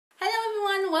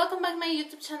welcome back to my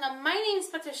YouTube channel. My name is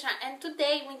Patricia and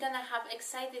today we're gonna have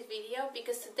excited video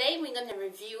because today we're gonna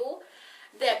review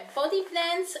the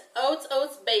BodyBlendz x.o.x.o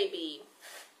baby.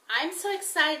 I'm so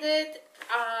excited.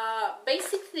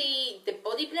 Basically the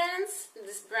BodyBlendz,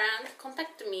 this brand,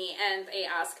 contacted me and I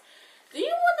asked, do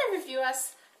you want to review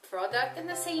us product? And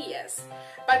I say yes.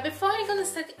 But before I'm gonna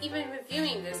start even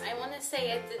reviewing this, I want to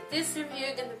say that this review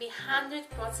is gonna be 100%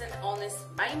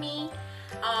 honest by me.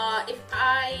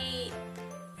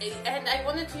 And I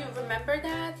wanted you to remember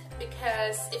that,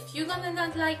 because if you're gonna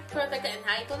not like product and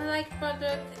I gonna like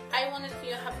product, I wanted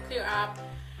you to have clear up.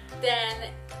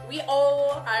 Then we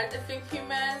all are different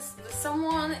humans.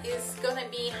 Someone is gonna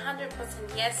be 100%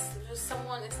 yes,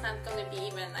 someone is not gonna be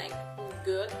even like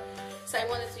good. So I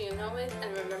wanted you to know it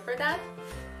and remember that.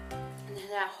 And then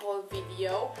that whole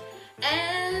video.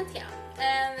 And yeah,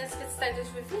 and let's get started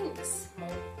reviewing this small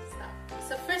stuff.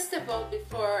 So first of all,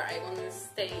 before I want to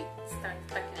start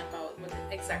talking about what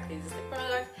exactly is the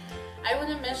product, I want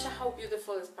to mention how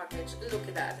beautiful this package. Look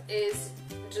at that. It's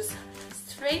just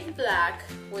straight black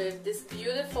with this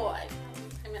beautiful, I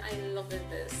mean I love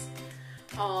this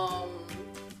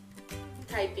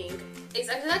typing. It's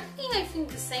exactly, I think,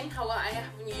 the same how I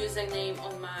have a username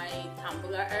on my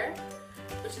Tumblr,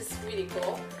 which is really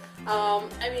cool.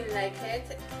 I really like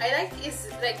it. I like it's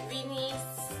like really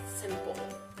simple.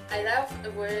 I love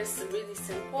where it's really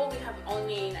simple. We have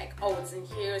only like oats in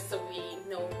here, so we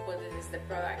know what it is, the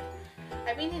product.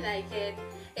 I really like it.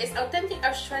 It's authentic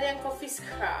Australian coffee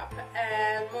scrub,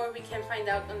 and more we can find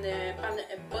out on the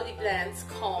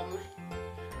BodyBlendz.com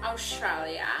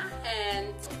Australia.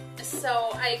 And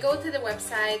so I go to the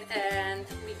website and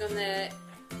we're gonna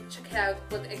check out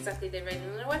what exactly they write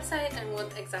on the website and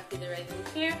what exactly they write in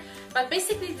here. But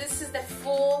basically this is the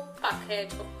full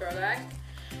package of product,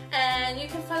 and you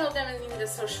can follow them in the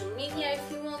social media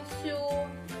if you want to.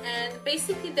 And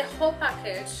basically the whole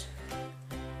package,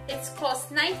 it's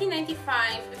cost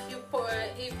 $19.95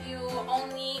 if you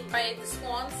only buy it this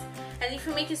once, and if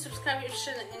you make a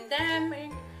subscription in them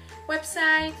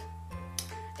website,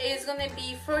 it's gonna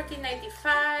be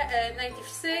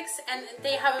 $14.96, and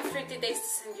they have 30 days to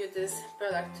send you this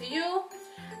product to you.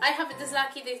 I have it this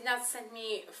lucky, they not sent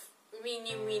me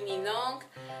really long.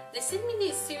 They sent me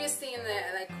this seriously in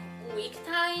a like week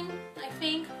time, I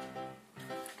think,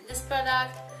 this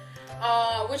product,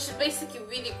 which is basically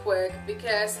really quick,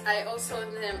 because I also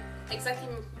exactly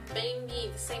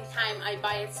maybe the same time I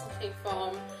buy it something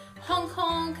from Hong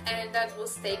Kong, and that will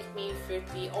take me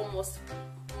almost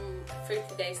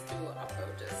 30 days to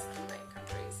approach this to my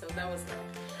country, so that was good.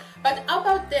 But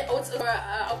about the oats,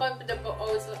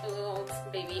 oats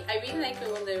baby, I really like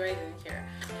it when they write in here.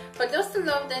 For those who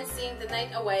love dancing the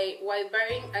night away while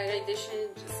wearing a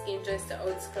radiation skin, just the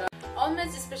oats scrub.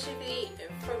 Almost especially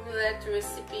formulated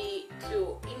recipe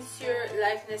to ensure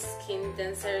liveness skin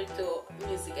dancer to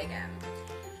music again.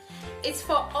 It's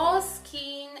for all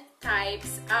skin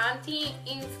types,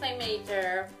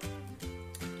 anti-inflammatory.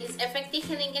 It's effective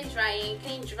healing and drying,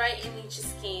 clean, dry and itchy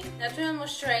skin, natural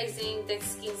moisturizing dead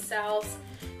skin cells,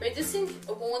 reducing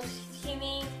wound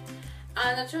healing,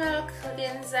 a natural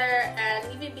cleanser, and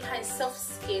leaving behind soft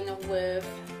skin with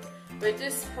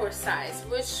reduced pore size,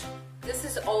 which this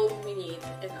is all we need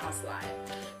in our life.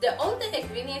 All the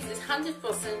ingredients is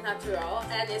 100% natural,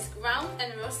 and it's ground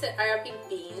and roasted Arabic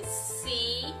beans,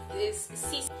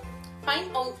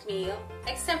 fine oatmeal,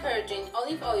 extra virgin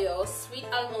olive oil, sweet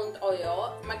almond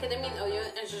oil, macadamia oil,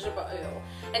 and jojoba oil.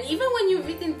 And even when you're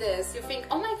reading this, you think,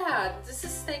 oh my god, this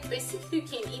is like basically you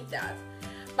can eat that.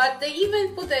 But they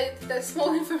even put the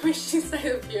small information inside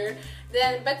of here.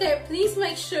 But please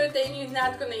make sure that you're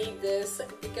not gonna eat this,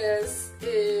 because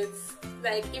it's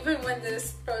like, even when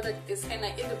this product is kind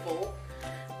of edible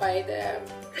by the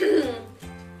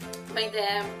by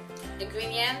the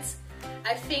ingredients,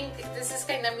 I think this is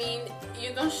kind of mean.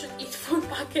 You don't should eat full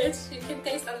package. You can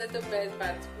taste a little bit,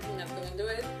 but we're not gonna do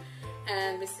it.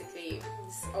 And basically,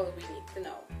 this is all we need to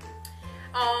know.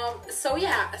 So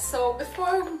yeah, so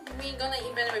before we're gonna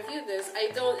even review this,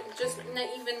 I don't just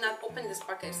not open this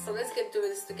package. So let's get do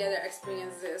this together,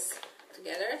 experience this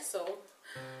together. So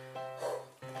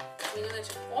we're gonna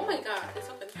just, oh my god, it's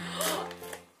open. Oh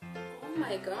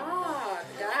my god,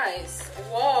 guys,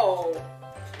 whoa.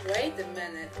 Wait a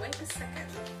minute, wait a second.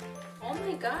 Oh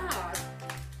my god.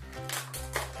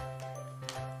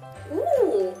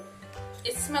 Ooh,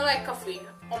 it smells like coffee.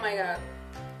 Oh my god.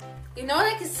 You know,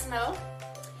 like it smell?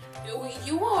 Do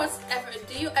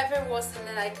you ever was in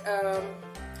like a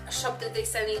shop that they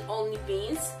selling only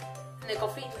beans and the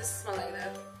coffee? This smell like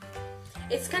that.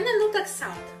 It's kind of look like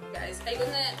sound, guys. I'm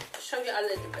gonna show you a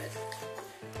little bit.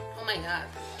 Oh my god,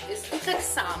 it looks like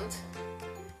sound.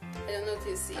 I don't know if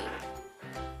you see.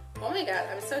 Oh my god,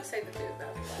 I'm so excited to do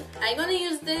that. I'm gonna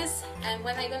use this, and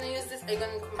when I'm gonna use this, I'm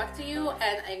gonna come back to you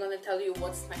and I'm gonna tell you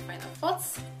what's my final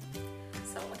thoughts.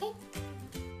 So, okay.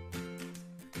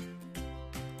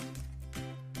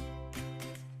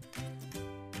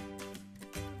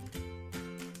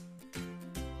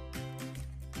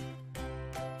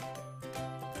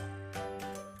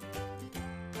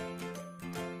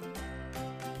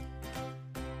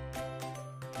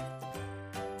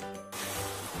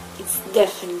 It's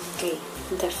definitely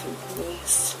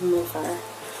smoother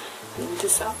than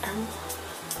this arm.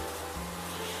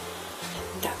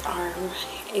 That arm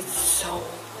is so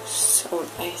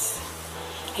nice.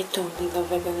 I totally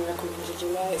love it and recommend it to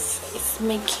you guys. It's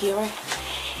make your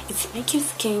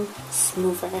skin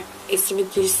smoother. It's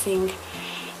reducing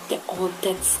the old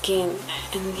dead skin,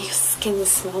 and your skin will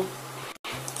smell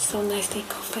so nicely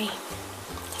coffee.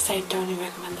 So I totally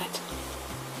recommend it.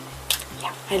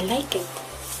 Yeah, I like it.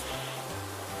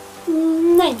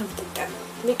 9 out of 10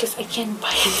 because I can't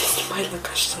buy it in my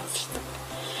location,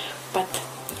 but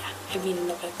yeah, I really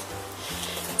love it.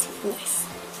 It's really nice.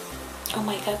 Oh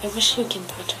my god, I wish you can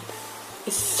touch it.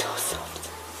 It's so soft.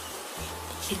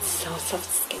 It's so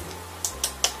soft skin.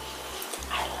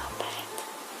 I love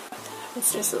it.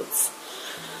 Its results.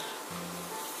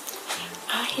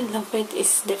 I love it.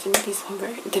 It's definitely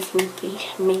smoother, definitely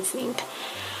amazing.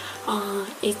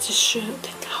 It should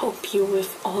help you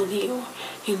with all your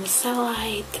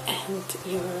cellulite and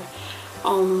your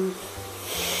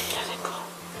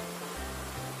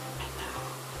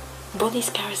body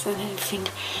scars and everything,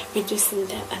 reducing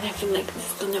them, and I feel like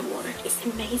this is gonna work. It's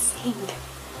amazing.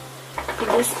 In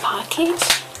this package,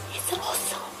 it's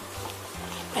awesome.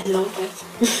 I love it.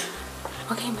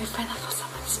 Okay, my final thoughts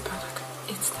about this product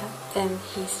is that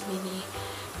he's really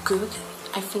good.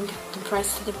 I think the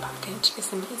price of the package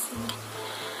is amazing.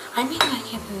 I really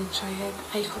like it and enjoy it.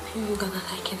 I hope you're gonna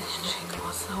like it and enjoy it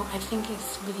also. I think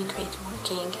it's really great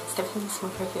working. It's definitely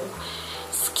smoother your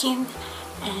skin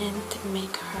and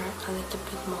make her a little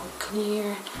bit more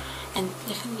clear, and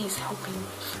definitely is helping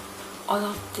with all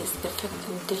of these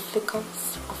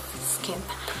difficulties of skin.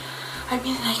 I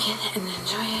really like it and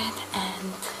enjoy it,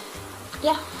 and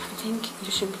yeah, I think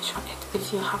you should try it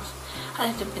if you have a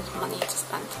little bit of money to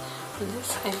spend on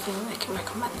this. I feel like I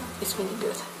recommend it. It's really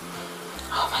good.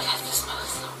 Oh my god, the smell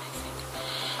is so amazing.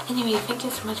 Anyway, thank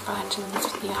you so much for watching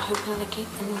this video. I hope you like it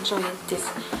and enjoyed this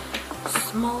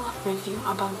small review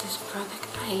about this product.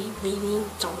 I really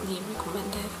totally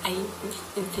recommend it.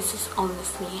 This is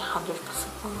honestly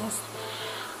 100% honest.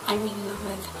 I really love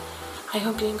it. I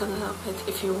hope you're gonna love it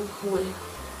if you will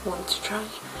want to try.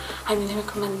 I really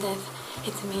recommend it.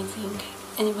 It's amazing.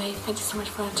 Anyway, thank you so much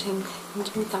for watching.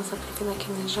 Give me a thumbs up if you like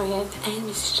and enjoy it. And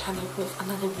we see each other with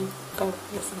another video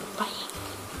very soon. Bye.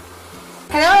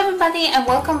 Hello everybody and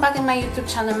welcome back in my YouTube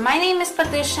channel. My name is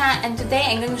Patricia and today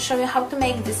I'm going to show you how to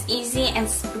make this easy and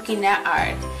spooky nail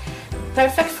art.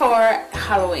 Perfect for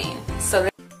Halloween. So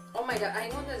oh my god, I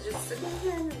want to just sit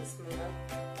here and smell it.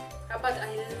 How about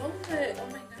I love it? Oh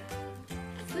my god.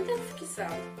 It's like a sticky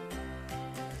sound.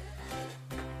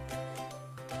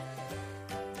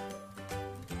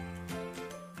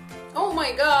 Oh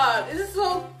my god, it's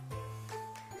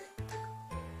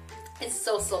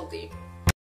so salty.